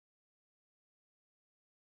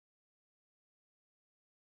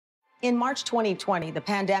In March 2020, the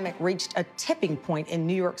pandemic reached a tipping point in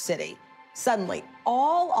New York City. Suddenly,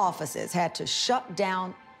 all offices had to shut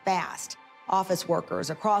down fast. Office workers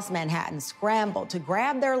across Manhattan scrambled to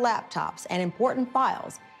grab their laptops and important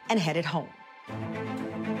files and headed home.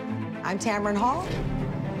 I'm Tamron Hall,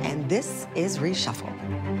 and this is Reshuffle.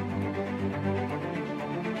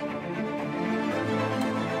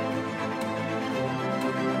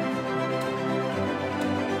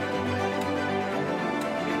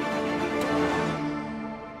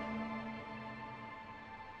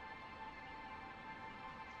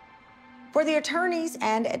 For the attorneys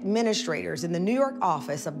and administrators in the New York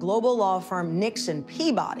office of global law firm Nixon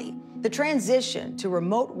Peabody, the transition to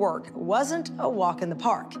remote work wasn't a walk in the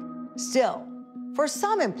park. Still, for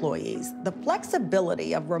some employees, the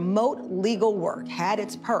flexibility of remote legal work had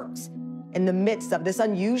its perks. In the midst of this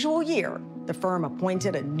unusual year, the firm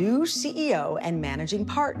appointed a new CEO and managing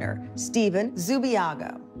partner, Steven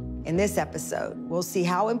Zubiago. In this episode, we'll see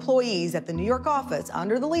how employees at the New York office,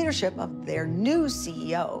 under the leadership of their new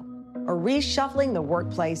CEO, are reshuffling the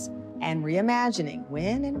workplace and reimagining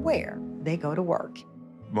when and where they go to work.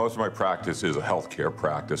 Most of my practice is a healthcare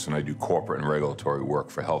practice, and I do corporate and regulatory work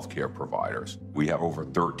for healthcare providers. We have over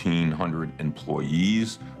 1,300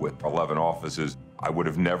 employees with 11 offices. I would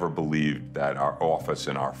have never believed that our office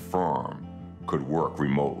and our firm could work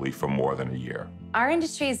remotely for more than a year. Our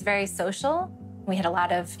industry is very social. We had a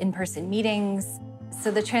lot of in-person meetings. So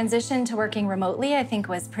the transition to working remotely, I think,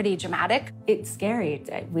 was pretty dramatic. It's scary.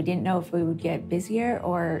 We didn't know if we would get busier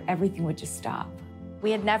or everything would just stop. We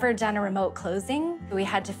had never done a remote closing. We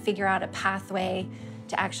had to figure out a pathway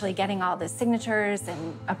to actually getting all the signatures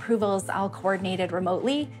and approvals all coordinated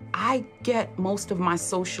remotely. I get most of my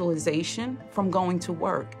socialization from going to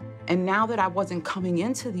work. And now that I wasn't coming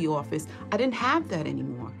into the office, I didn't have that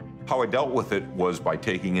anymore. How I dealt with it was by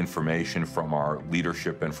taking information from our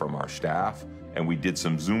leadership and from our staff, and we did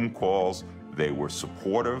some Zoom calls. They were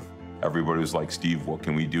supportive. Everybody was like, Steve, what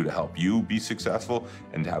can we do to help you be successful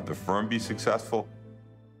and to have the firm be successful?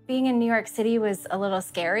 Being in New York City was a little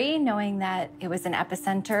scary, knowing that it was an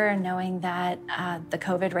epicenter and knowing that the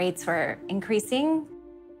COVID rates were increasing.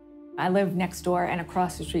 I live next door and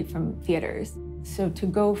across the street from theaters. So to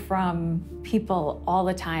go from people all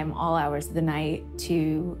the time, all hours of the night,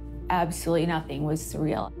 to absolutely nothing was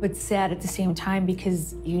surreal. But sad at the same time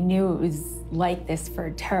because you knew it was like this for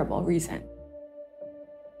a terrible reason.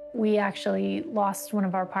 We actually lost one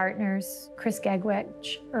of our partners, Chris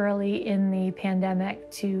Gegwich, early in the pandemic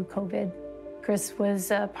to COVID. Chris was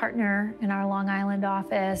a partner in our Long Island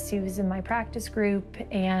office. He was in my practice group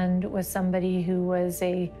and was somebody who was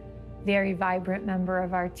a very vibrant member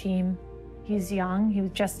of our team. He's young, he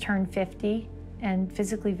just turned 50 and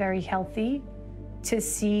physically very healthy. To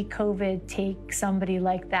see COVID take somebody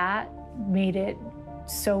like that made it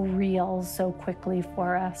so real so quickly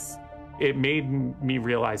for us. It made me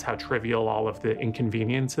realize how trivial all of the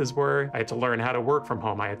inconveniences were. I had to learn how to work from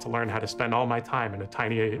home. I had to learn how to spend all my time in a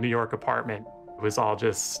tiny New York apartment. It was all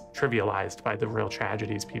just trivialized by the real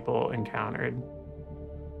tragedies people encountered.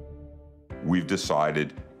 We've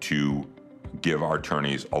decided to give our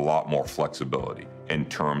attorneys a lot more flexibility in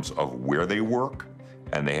terms of where they work,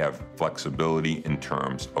 and they have flexibility in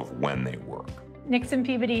terms of when they work. Nixon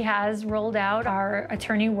Peabody has rolled out our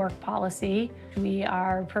attorney work policy. We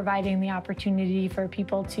are providing the opportunity for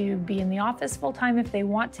people to be in the office full-time if they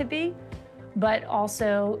want to be, but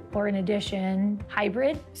also, or in addition,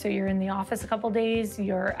 hybrid. So you're in the office a couple days,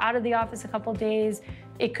 you're out of the office a couple days.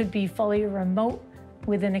 It could be fully remote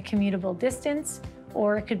within a commutable distance,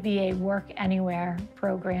 or it could be a work anywhere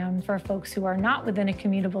program for folks who are not within a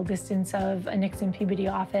commutable distance of a Nixon Peabody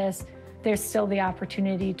office. There's still the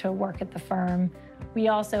opportunity to work at the firm. We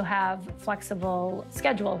also have flexible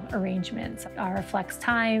schedule arrangements, our flex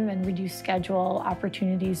time and reduced schedule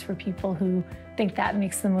opportunities for people who think that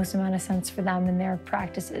makes the most amount of sense for them in their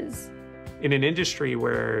practices. In an industry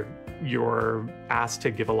where you're asked to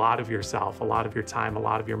give a lot of yourself, a lot of your time, a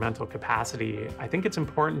lot of your mental capacity, I think it's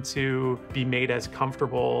important to be made as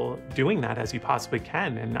comfortable doing that as you possibly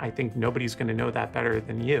can. And I think nobody's going to know that better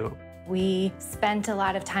than you. We spent a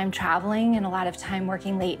lot of time traveling and a lot of time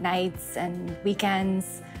working late nights and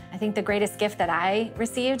weekends. I think the greatest gift that I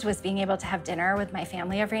received was being able to have dinner with my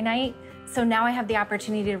family every night. So now I have the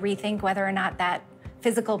opportunity to rethink whether or not that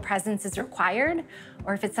physical presence is required,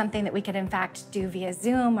 or if it's something that we could in fact do via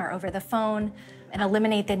Zoom or over the phone and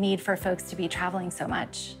eliminate the need for folks to be traveling so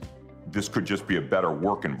much. This could just be a better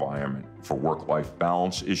work environment for work-life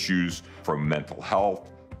balance issues, for mental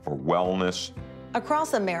health, for wellness.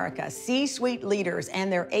 Across America, C-suite leaders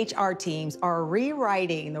and their HR teams are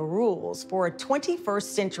rewriting the rules for a 21st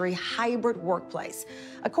century hybrid workplace.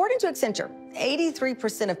 According to Accenture,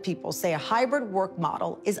 83% of people say a hybrid work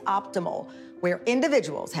model is optimal, where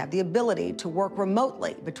individuals have the ability to work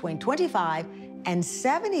remotely between 25 and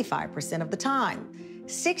 75% of the time.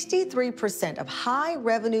 63% of high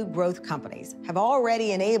revenue growth companies have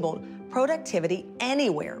already enabled productivity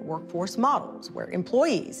anywhere workforce models, where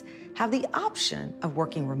employees have the option of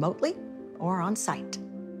working remotely or on site.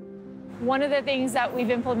 One of the things that we've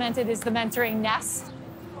implemented is the mentoring nest,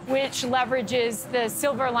 which leverages the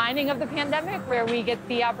silver lining of the pandemic, where we get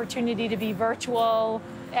the opportunity to be virtual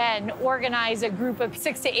and organize a group of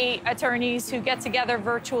 6 to 8 attorneys who get together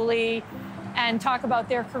virtually and talk about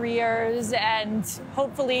their careers, and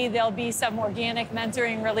hopefully there'll be some organic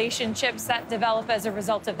mentoring relationships that develop as a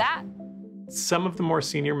result of that. Some of the more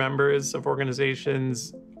senior members of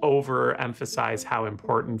organizations overemphasize how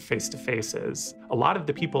important face-to-face is. A lot of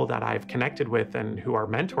the people that I've connected with and who are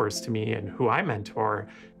mentors to me and who I mentor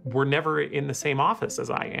were never in the same office as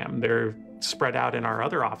I am. They're spread out in our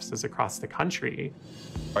other offices across the country.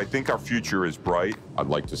 I think our future is bright. I'd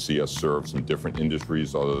like to see us serve some different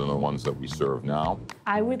industries other than the ones that we serve now.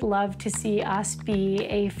 I would love to see us be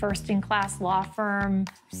a first-in-class law firm,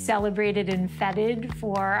 celebrated and feted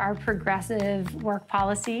for our progressive work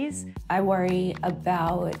policies. I worry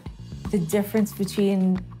about the difference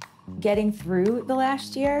between getting through the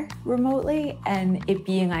last year remotely and it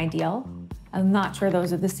being ideal. I'm not sure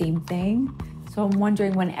those are the same thing. So I'm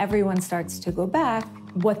wondering, when everyone starts to go back,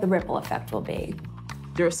 what the ripple effect will be.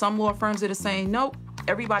 There are some law firms that are saying, nope,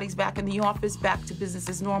 everybody's back in the office, back to business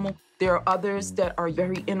as normal. There are others that are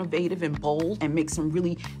very innovative and bold and make some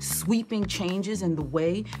really sweeping changes in the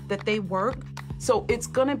way that they work. So it's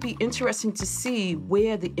gonna be interesting to see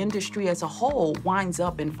where the industry as a whole winds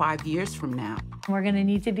up in 5 years from now. We're gonna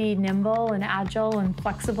need to be nimble and agile and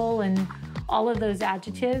flexible and all of those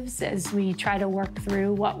adjectives as we try to work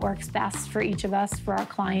through what works best for each of us, for our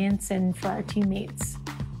clients, and for our teammates.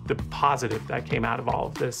 The positive that came out of all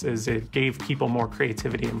of this is it gave people more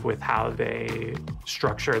creativity with how they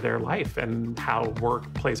structure their life and how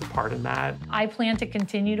work plays a part in that. I plan to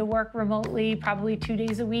continue to work remotely, probably 2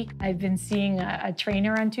 days a week. I've been seeing a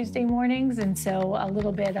trainer on Tuesday mornings, and so a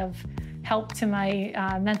little bit of help to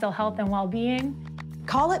my mental health and well-being.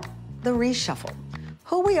 Call it the reshuffle.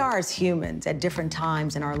 Who we are as humans at different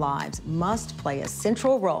times in our lives must play a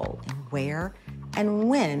central role in where and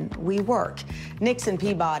when we work. Nixon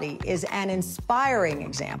Peabody is an inspiring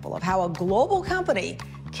example of how a global company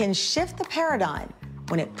can shift the paradigm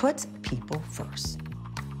when it puts people first.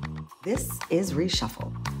 This is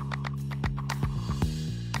Reshuffle.